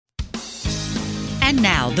And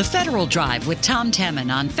now, the Federal Drive with Tom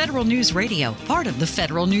Temin on Federal News Radio, part of the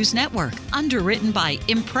Federal News Network, underwritten by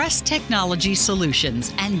Impress Technology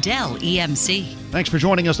Solutions and Dell EMC. Thanks for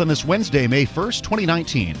joining us on this Wednesday, May 1st,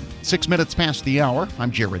 2019. 6 minutes past the hour,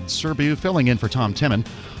 I'm Jared Serbu, filling in for Tom Temin.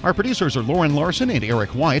 Our producers are Lauren Larson and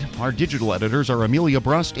Eric White. Our digital editors are Amelia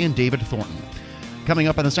Brust and David Thornton. Coming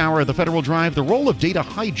up in this hour of the Federal Drive, the role of data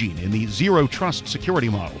hygiene in the Zero Trust security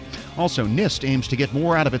model. Also, NIST aims to get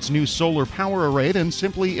more out of its new solar power array than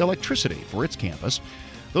simply electricity for its campus.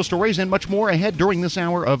 Those stories and much more ahead during this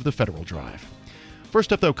hour of the Federal Drive.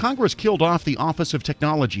 First up, though, Congress killed off the Office of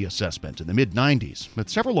Technology Assessment in the mid-'90s, but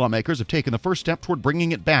several lawmakers have taken the first step toward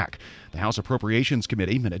bringing it back. The House Appropriations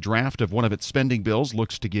Committee, in a draft of one of its spending bills,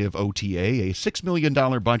 looks to give OTA a $6 million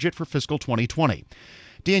budget for fiscal 2020.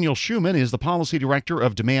 Daniel Schuman is the policy director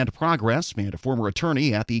of Demand Progress and a former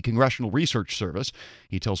attorney at the Congressional Research Service.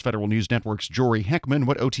 He tells Federal News Network's Jory Heckman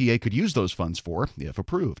what OTA could use those funds for, if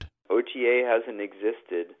approved. OTA hasn't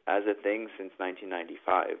existed as a thing since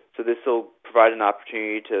 1995. So this will provide an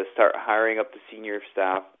opportunity to start hiring up the senior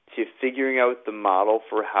staff, to figuring out the model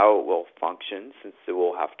for how it will function, since it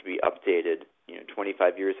will have to be updated.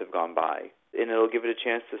 25 years have gone by. And it'll give it a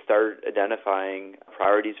chance to start identifying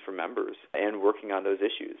priorities for members and working on those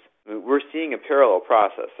issues. We're seeing a parallel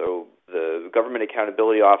process. So the Government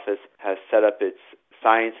Accountability Office has set up its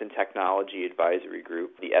Science and Technology Advisory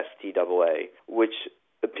Group, the STAA, which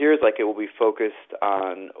appears like it will be focused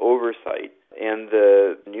on oversight. And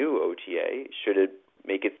the new OTA, should it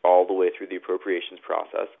make it all the way through the appropriations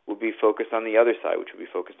process, will be focused on the other side, which will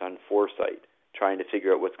be focused on foresight, trying to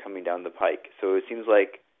figure out what's coming down the pike. So it seems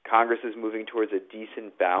like Congress is moving towards a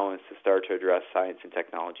decent balance to start to address science and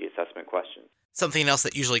technology assessment questions. Something else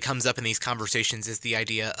that usually comes up in these conversations is the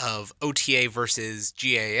idea of OTA versus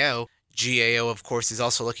GAO. GAO, of course, is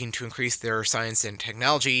also looking to increase their science and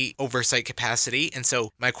technology oversight capacity. And so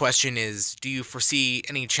my question is, do you foresee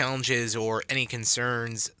any challenges or any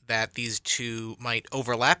concerns that these two might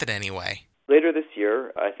overlap in any way? Later this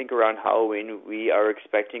year, I think around Halloween, we are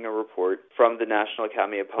expecting a report from the National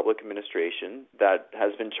Academy of Public Administration that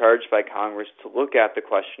has been charged by Congress to look at the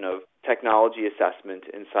question of technology assessment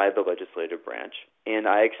inside the legislative branch. And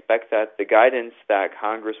I expect that the guidance that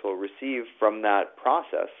Congress will receive from that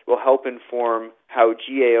process will help inform how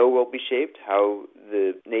GAO will be shaped, how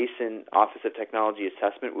the nascent Office of Technology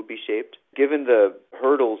Assessment will be shaped. Given the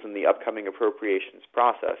hurdles in the upcoming appropriations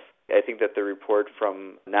process, I think that the report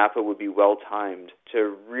from NAPA would be well-timed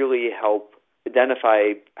to really help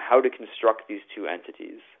identify how to construct these two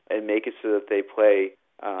entities and make it so that they play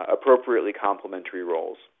appropriately complementary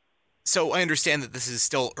roles. So I understand that this is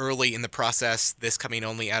still early in the process, this coming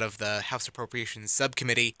only out of the House Appropriations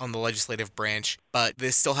Subcommittee on the legislative branch, but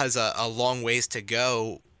this still has a long ways to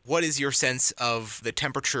go. What is your sense of the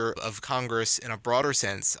temperature of Congress in a broader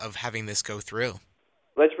sense of having this go through?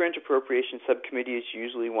 Ledge Branch Appropriations Subcommittee is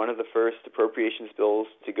usually one of the first appropriations bills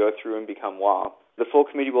to go through and become law. The full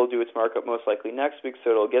committee will do its markup most likely next week,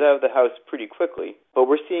 so it'll get out of the House pretty quickly. But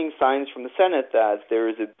we're seeing signs from the Senate that there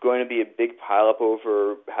is going to be a big pileup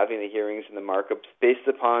over having the hearings and the markups based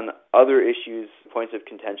upon other issues, points of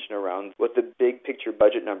contention around what the big picture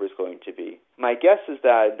budget number is going to be. My guess is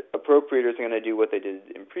that appropriators are going to do what they did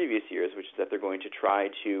in previous years, which is that they're going to try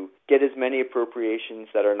to get as many appropriations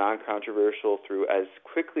that are non-controversial through as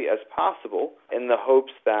quickly as possible in the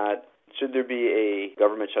hopes that should there be a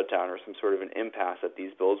government shutdown or some sort of an impasse, that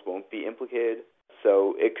these bills won't be implicated.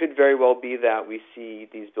 So it could very well be that we see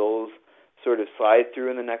these bills sort of slide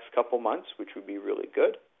through in the next couple months, which would be really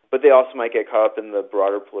good. But they also might get caught up in the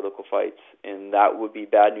broader political fights, and that would be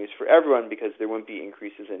bad news for everyone because there wouldn't be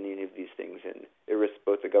increases in any of these things, and it risks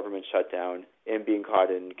both the government shutdown and being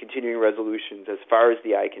caught in continuing resolutions as far as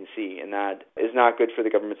the eye can see, and that is not good for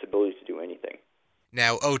the government's ability to do anything.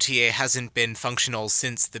 Now, OTA hasn't been functional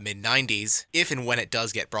since the mid-'90s. If and when it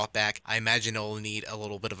does get brought back, I imagine it'll need a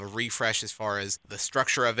little bit of a refresh as far as the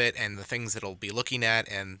structure of it and the things that it'll be looking at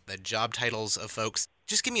and the job titles of folks.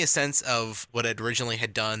 Just give me a sense of what it originally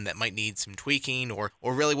had done that might need some tweaking, or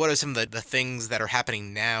really what are some of the things that are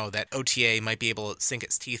happening now that OTA might be able to sink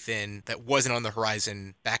its teeth in that wasn't on the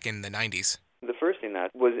horizon back in the 90s? The first thing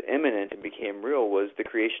that was imminent and became real was the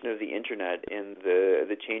creation of the Internet and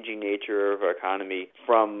the changing nature of our economy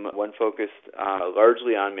from one focused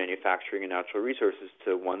largely on manufacturing and natural resources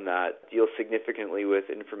to one that deals significantly with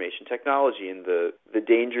information technology and the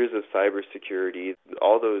dangers of cybersecurity,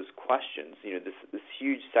 all those questions. This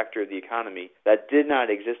huge sector of the economy that did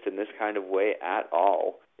not exist in this kind of way at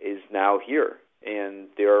all is now here. And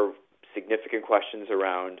there are significant questions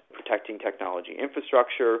around protecting technology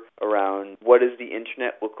infrastructure, around what does the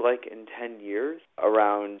Internet look like in 10 years,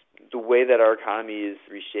 around the way that our economy is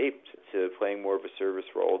reshaped to playing more of a service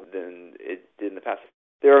role than it did in the past.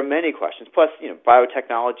 There are many questions. Plus,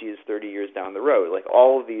 biotechnology is 30 years down the road. Like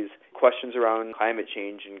all of these questions around climate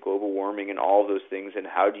change and global warming and all of those things, and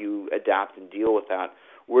how do you adapt and deal with that?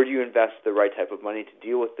 Where do you invest the right type of money to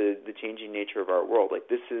deal with the changing nature of our world? Like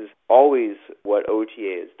this is always what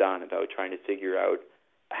OTA has done, about trying to figure out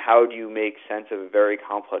how do you make sense of a very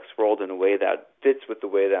complex world in a way that fits with the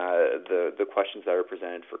way that the questions that are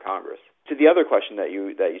presented for Congress. To the other question that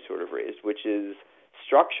you sort of raised, which is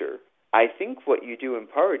structure, I think what you do in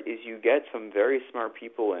part is you get some very smart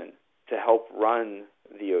people in to help run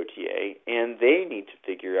the OTA, and they need to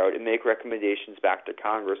figure out and make recommendations back to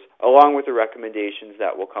Congress, along with the recommendations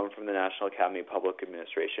that will come from the National Academy of Public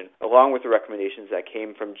Administration, along with the recommendations that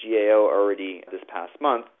came from GAO already this past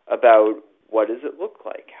month about what does it look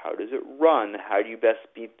like? How does it run? How do you best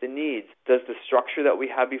meet the needs? Does the structure that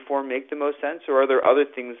we had before make the most sense, or are there other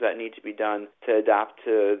things that need to be done to adapt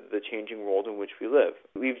to the changing world in which we live?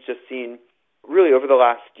 We've just seen, really over the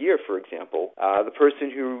last year, for example, the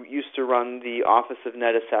person who used to run the Office of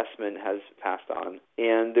Net Assessment has passed on,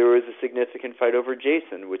 and there was a significant fight over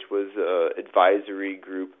JASON, which was an advisory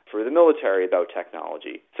group for the military about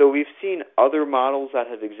technology. So we've seen other models that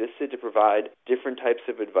have existed to provide different types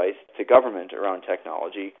of advice to government around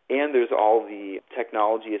technology, and there's all the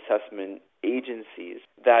technology assessment agencies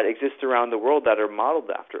that exist around the world that are modeled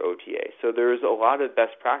after OTA. So there's a lot of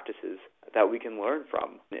best practices that we can learn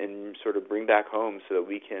from and sort of bring back home so that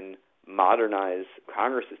we can modernize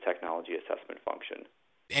Congress's technology assessment function.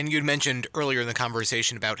 And you'd mentioned earlier in the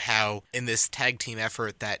conversation about how in this tag team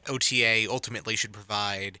effort that OTA ultimately should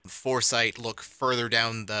provide foresight, look further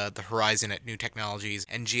down the horizon at new technologies,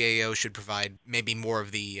 and GAO should provide maybe more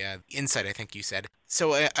of the insight, I think you said.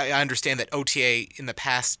 So I understand that OTA in the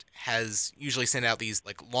past has usually sent out these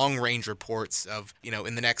like long-range reports of,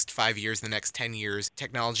 in the next 5 years, in the next 10 years,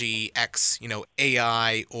 technology X,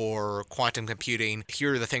 AI or quantum computing,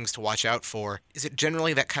 here are the things to watch out for. Is it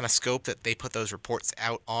generally that kind of scope that they put those reports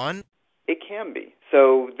out on? It can be.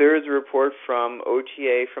 So there is a report from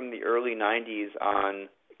OTA from the early 90s on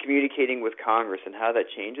communicating with Congress and how that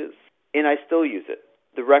changes, and I still use it.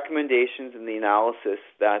 The recommendations and the analysis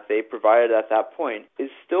that they provided at that point is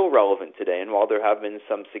still relevant today, and while there have been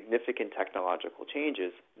some significant technological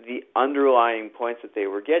changes, the underlying points that they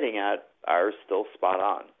were getting at are still spot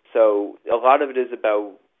on. So a lot of it is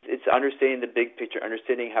about it's understanding the big picture,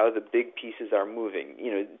 understanding how the big pieces are moving.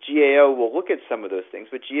 GAO will look at some of those things,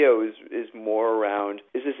 but GAO is more around,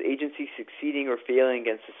 is this agency succeeding or failing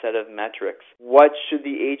against a set of metrics? What should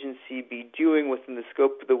the agency be doing within the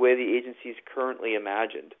scope of the way the agency is currently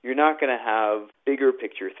imagined? You're not going to have bigger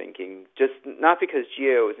picture thinking, just not because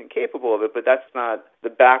GAO isn't capable of it, but that's not the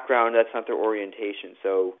background, that's not their orientation.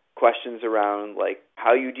 So questions around like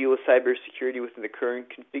how you deal with cybersecurity within the current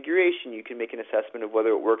configuration, you can make an assessment of whether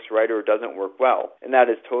it works right or it doesn't work well. And that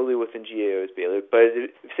is totally within GAO's bailiwick. But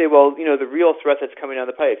if you say, well, the real threat that's coming down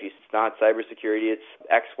the pipe, it's not cybersecurity, it's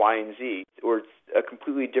X, Y, and Z, or it's a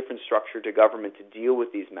completely different structure to government to deal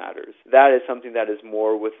with these matters. That is something that is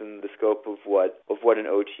more within the scope of what an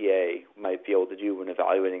OTA might be able to do when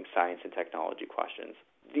evaluating science and technology questions.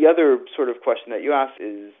 The other sort of question that you asked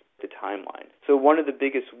is the timeline. So one of the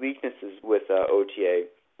biggest weaknesses with OTA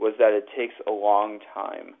was that it takes a long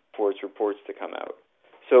time for its reports to come out.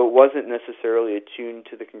 So it wasn't necessarily attuned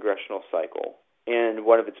to the congressional cycle. And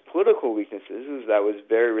one of its political weaknesses is that it was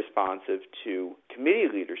very responsive to committee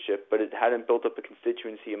leadership, but it hadn't built up a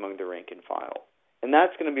constituency among the rank and file. And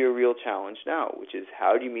that's going to be a real challenge now, which is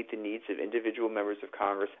how do you meet the needs of individual members of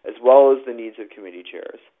Congress as well as the needs of committee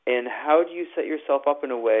chairs? And how do you set yourself up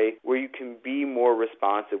in a way where you can be more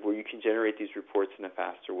responsive, where you can generate these reports in a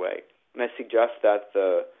faster way? And I suggest that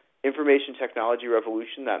the information technology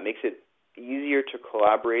revolution that makes it easier to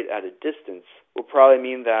collaborate at a distance will probably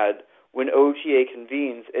mean that when OTA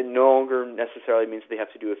convenes, it no longer necessarily means they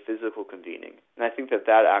have to do a physical convening. And I think that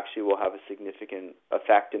actually will have a significant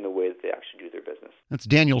effect in the way that they actually do their business. That's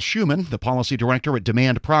Daniel Schuman, the policy director at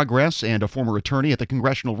Demand Progress and a former attorney at the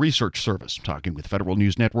Congressional Research Service, talking with Federal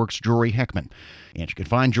News Network's Jory Heckman. And you can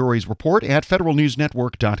find Jory's report at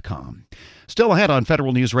federalnewsnetwork.com. Still ahead on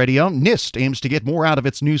Federal News Radio, NIST aims to get more out of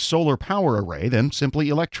its new solar power array than simply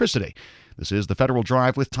electricity. This is the Federal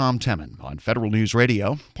Drive with Tom Temin on Federal News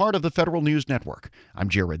Radio, part of the Federal News Network. I'm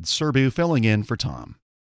Jared Serbu, filling in for Tom.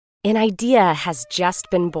 An idea has just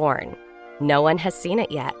been born. No one has seen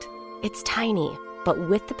it yet. It's tiny, but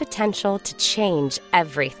with the potential to change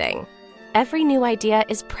everything. Every new idea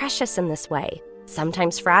is precious in this way,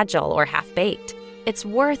 sometimes fragile or half-baked. Its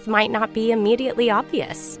worth might not be immediately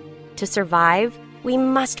obvious. To survive, we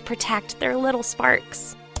must protect their little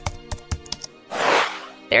sparks.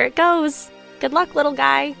 There it goes. Good luck, little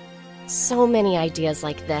guy. So many ideas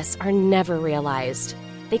like this are never realized.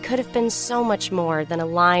 They could have been so much more than a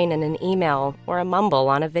line in an email or a mumble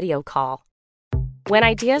on a video call. When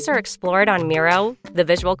ideas are explored on Miro, the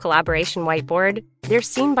visual collaboration whiteboard, they're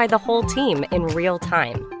seen by the whole team in real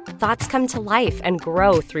time. Thoughts come to life and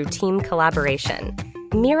grow through team collaboration.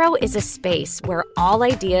 Miro is a space where all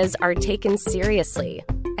ideas are taken seriously,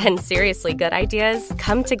 and seriously good ideas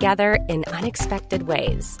come together in unexpected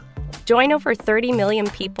ways. Join over 30 million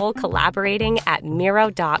people collaborating at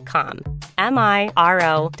Miro.com.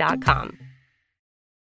 MIRO.com.